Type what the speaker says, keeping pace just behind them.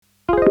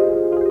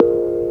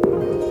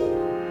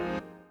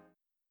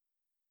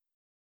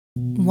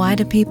Why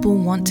do people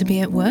want to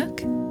be at work?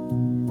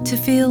 To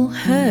feel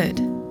heard,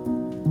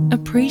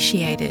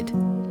 appreciated,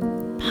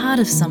 part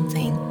of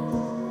something,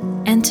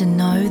 and to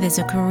know there's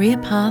a career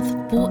path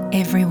for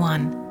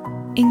everyone.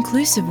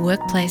 Inclusive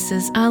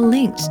workplaces are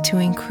linked to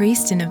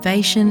increased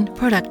innovation,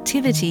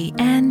 productivity,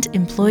 and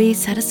employee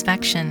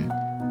satisfaction.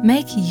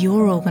 Make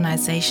your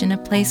organisation a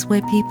place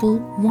where people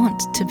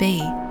want to be.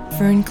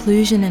 For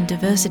inclusion and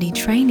diversity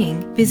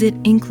training, visit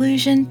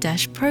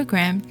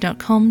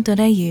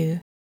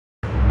inclusion-program.com.au.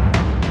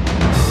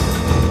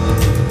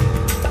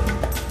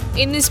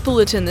 In this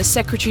bulletin, the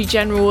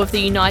Secretary-General of the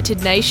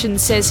United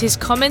Nations says his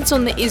comments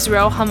on the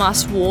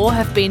Israel-Hamas war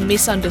have been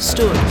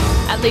misunderstood.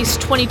 At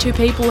least 22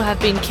 people have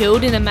been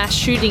killed in a mass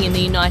shooting in the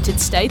United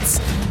States.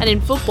 And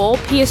in football,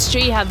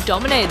 PSG have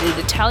dominated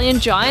Italian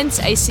giants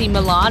A-C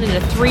Milan in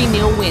a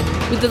 3-0 win.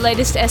 With the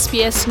latest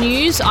SBS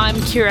news, I'm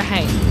Kira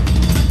Hain.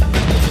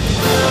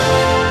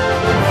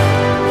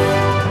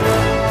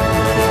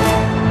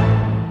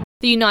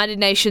 The United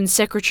Nations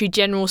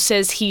Secretary-General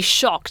says he's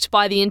shocked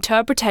by the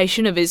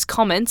interpretation of his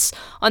comments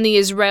on the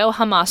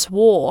Israel-Hamas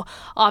war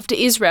after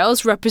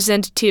Israel's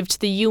representative to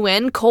the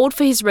UN called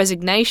for his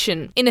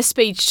resignation. In a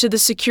speech to the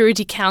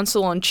Security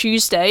Council on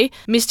Tuesday,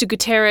 Mr.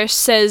 Guterres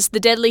says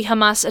the deadly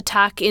Hamas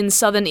attack in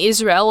southern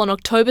Israel on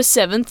October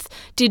 7th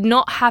did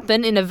not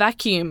happen in a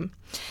vacuum.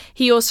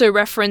 He also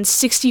referenced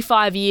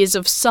 65 years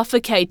of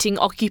suffocating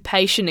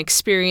occupation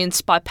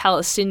experienced by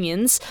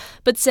Palestinians,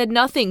 but said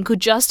nothing could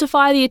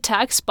justify the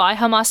attacks by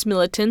Hamas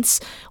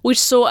militants, which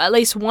saw at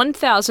least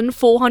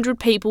 1,400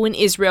 people in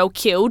Israel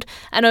killed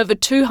and over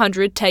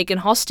 200 taken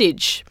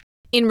hostage.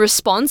 In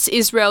response,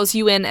 Israel's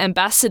UN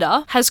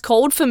ambassador has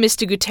called for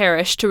Mr.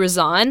 Guterres to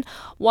resign,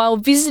 while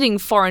visiting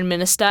Foreign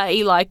Minister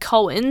Eli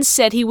Cohen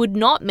said he would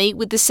not meet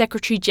with the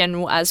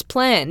Secretary-General as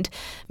planned.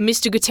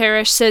 Mr.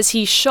 Guterres says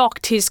he's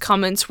shocked his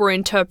comments were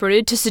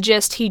interpreted to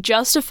suggest he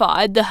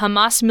justified the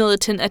Hamas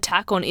militant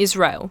attack on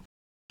Israel.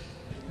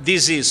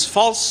 This is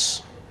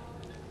false.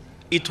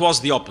 It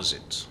was the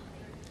opposite.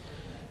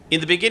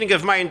 In the beginning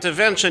of my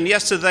intervention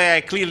yesterday,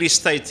 I clearly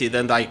stated,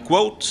 and I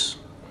quote,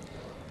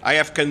 "I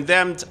have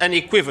condemned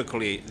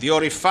unequivocally the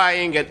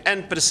horrifying and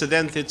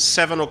unprecedented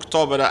 7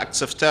 October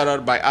acts of terror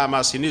by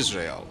Hamas in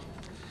Israel.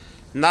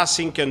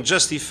 Nothing can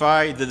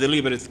justify the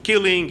deliberate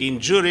killing,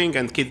 injuring,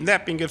 and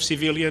kidnapping of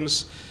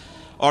civilians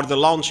or the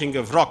launching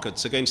of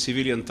rockets against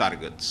civilian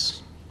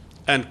targets."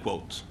 End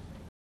quote.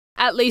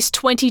 At least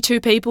 22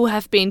 people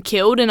have been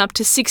killed and up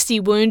to 60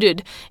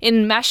 wounded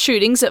in mass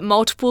shootings at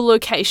multiple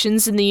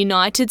locations in the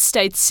United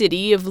States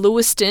city of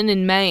Lewiston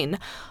in Maine.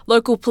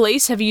 Local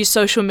police have used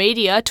social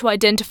media to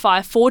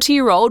identify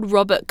 40-year-old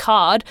Robert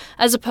Card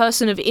as a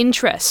person of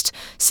interest,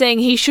 saying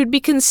he should be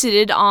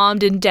considered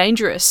armed and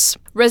dangerous.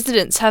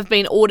 Residents have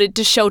been ordered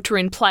to shelter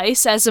in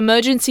place as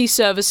emergency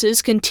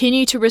services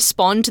continue to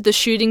respond to the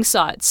shooting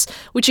sites,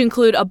 which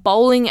include a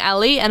bowling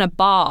alley and a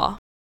bar.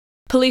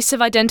 Police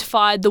have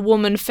identified the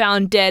woman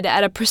found dead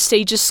at a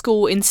prestigious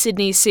school in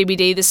Sydney's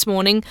CBD this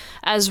morning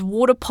as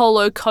water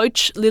polo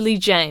coach Lily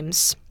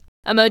James.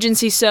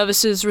 Emergency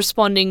services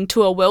responding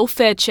to a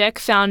welfare check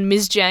found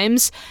Ms.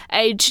 James,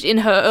 aged in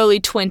her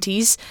early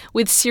 20s,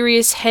 with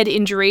serious head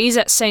injuries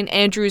at St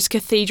Andrew's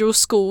Cathedral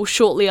School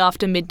shortly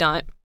after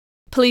midnight.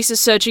 Police are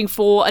searching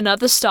for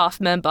another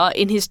staff member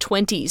in his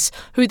 20s,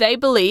 who they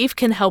believe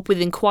can help with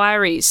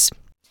inquiries.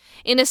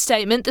 In a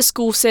statement, the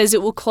school says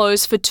it will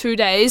close for 2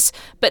 days,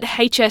 but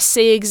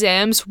HSC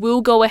exams will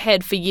go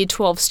ahead for Year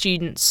 12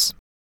 students.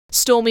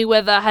 Stormy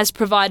weather has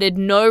provided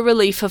no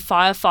relief for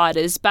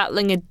firefighters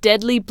battling a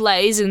deadly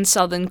blaze in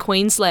southern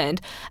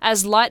Queensland,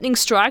 as lightning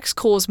strikes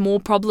cause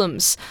more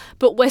problems.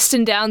 But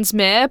Western Downs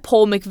Mayor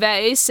Paul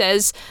McVeigh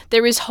says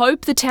there is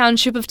hope the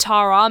township of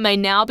Tara may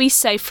now be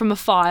safe from a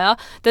fire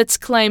that's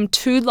claimed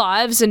 2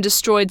 lives and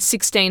destroyed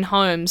 16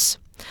 homes.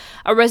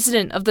 A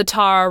resident of the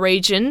Tara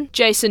region,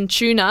 Jason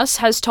Tunas,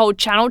 has told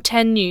Channel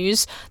 10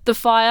 News the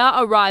fire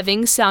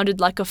arriving sounded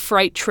like a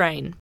freight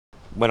train.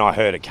 When I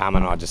heard it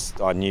coming, I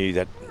knew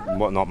that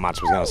not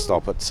much was going to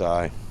stop it.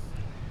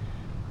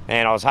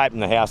 And I was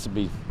hoping the house would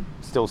be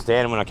still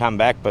standing when I come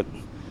back, but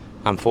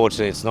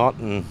unfortunately it's not.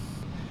 And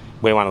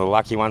we're one of the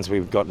lucky ones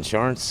we've got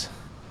insurance.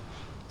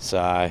 So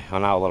I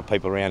know a lot of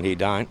people around here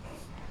don't.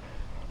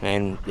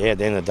 And at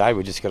the end of the day,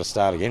 we just got to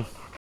start again.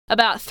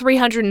 About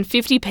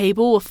 350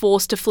 people were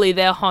forced to flee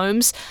their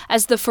homes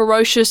as the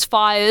ferocious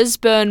fires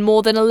burned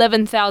more than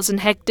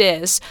 11,000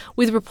 hectares,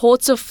 with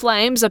reports of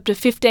flames up to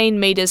 15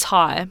 metres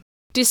high.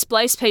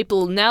 Displaced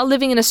people now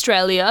living in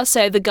Australia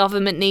say the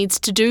government needs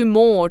to do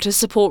more to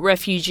support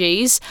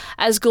refugees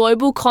as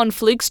global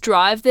conflicts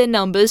drive their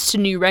numbers to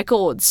new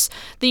records.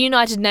 The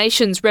United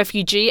Nations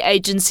Refugee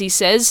Agency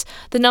says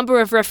the number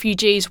of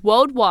refugees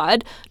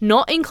worldwide,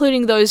 not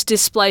including those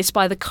displaced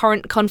by the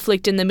current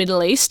conflict in the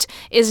Middle East,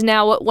 is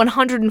now at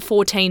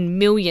 114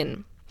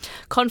 million.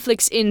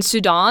 Conflicts in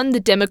Sudan, the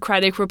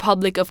Democratic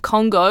Republic of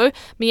Congo,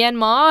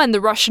 Myanmar and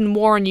the Russian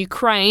war in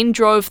Ukraine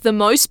drove the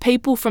most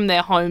people from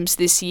their homes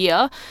this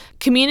year.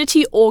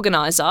 Community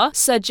organiser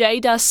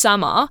Sajeda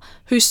Sama,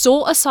 who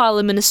sought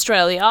asylum in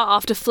Australia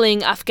after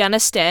fleeing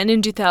Afghanistan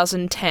in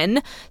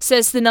 2010,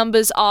 says the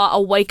numbers are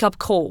a wake-up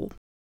call.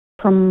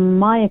 From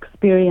my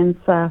experience,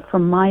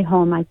 from my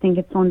home, I think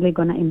it's only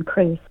going to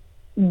increase.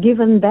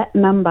 Given that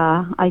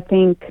number, I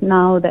think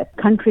now that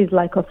countries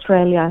like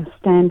Australia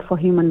stand for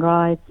human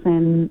rights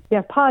and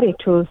they're party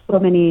to so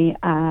many,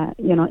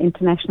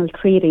 international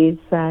treaties,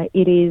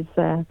 it is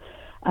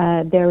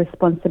their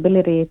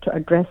responsibility to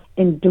address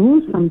and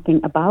do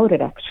something about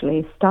it,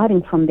 actually,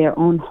 starting from their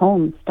own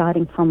home,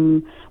 starting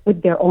from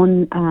with their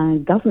own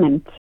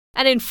government.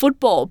 And in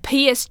football,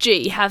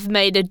 PSG have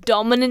made a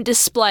dominant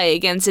display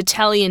against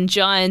Italian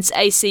giants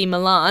A-C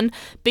Milan,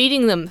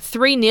 beating them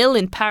 3-0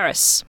 in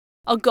Paris.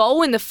 A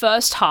goal in the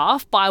first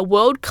half by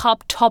World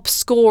Cup top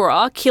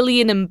scorer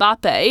Kylian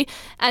Mbappe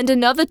and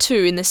another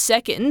two in the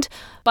second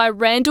by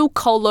Randall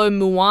Kolo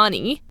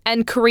Muani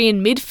and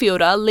Korean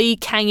midfielder Lee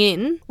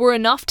Kang-in were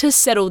enough to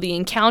settle the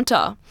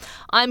encounter.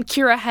 I'm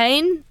Kira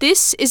Hain.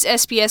 This is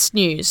SBS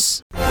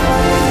News.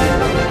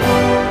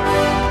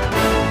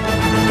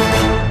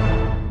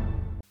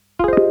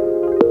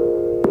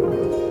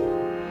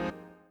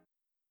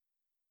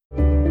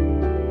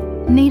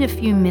 Need a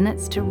few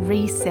minutes to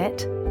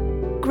reset?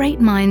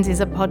 Great Minds is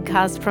a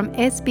podcast from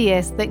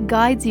SBS that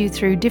guides you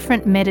through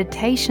different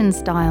meditation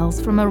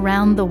styles from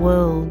around the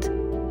world.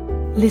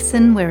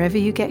 Listen wherever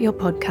you get your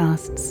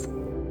podcasts.